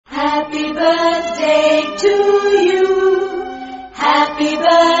birthday to you. Happy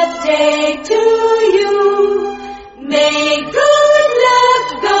birthday to you. May good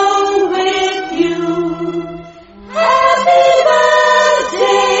luck go with you. Happy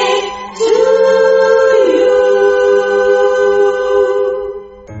birthday to you.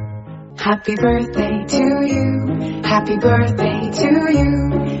 Happy birthday to you. Happy birthday to you.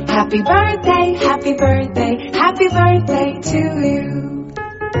 Happy birthday, happy birthday, happy birthday to you.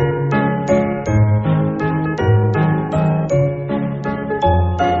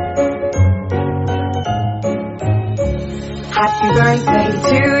 Happy birthday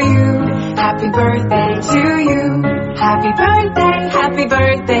to you. Happy birthday to you. Happy birthday, happy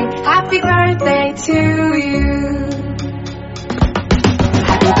birthday, happy birthday to you.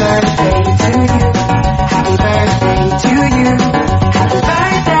 Happy birthday to you. Happy birthday to you. Happy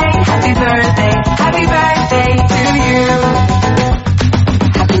birthday, happy birthday, happy birthday to you.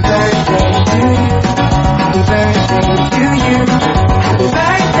 Happy birthday to you. Happy birthday to you. Happy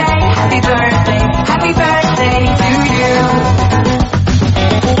birthday, happy birthday, happy birthday to you.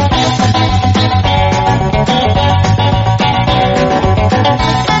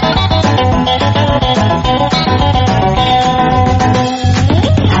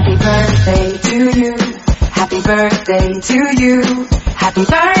 Happy birthday to you. Happy birthday to you. Happy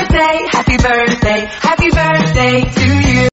birthday, happy birthday, happy birthday to you.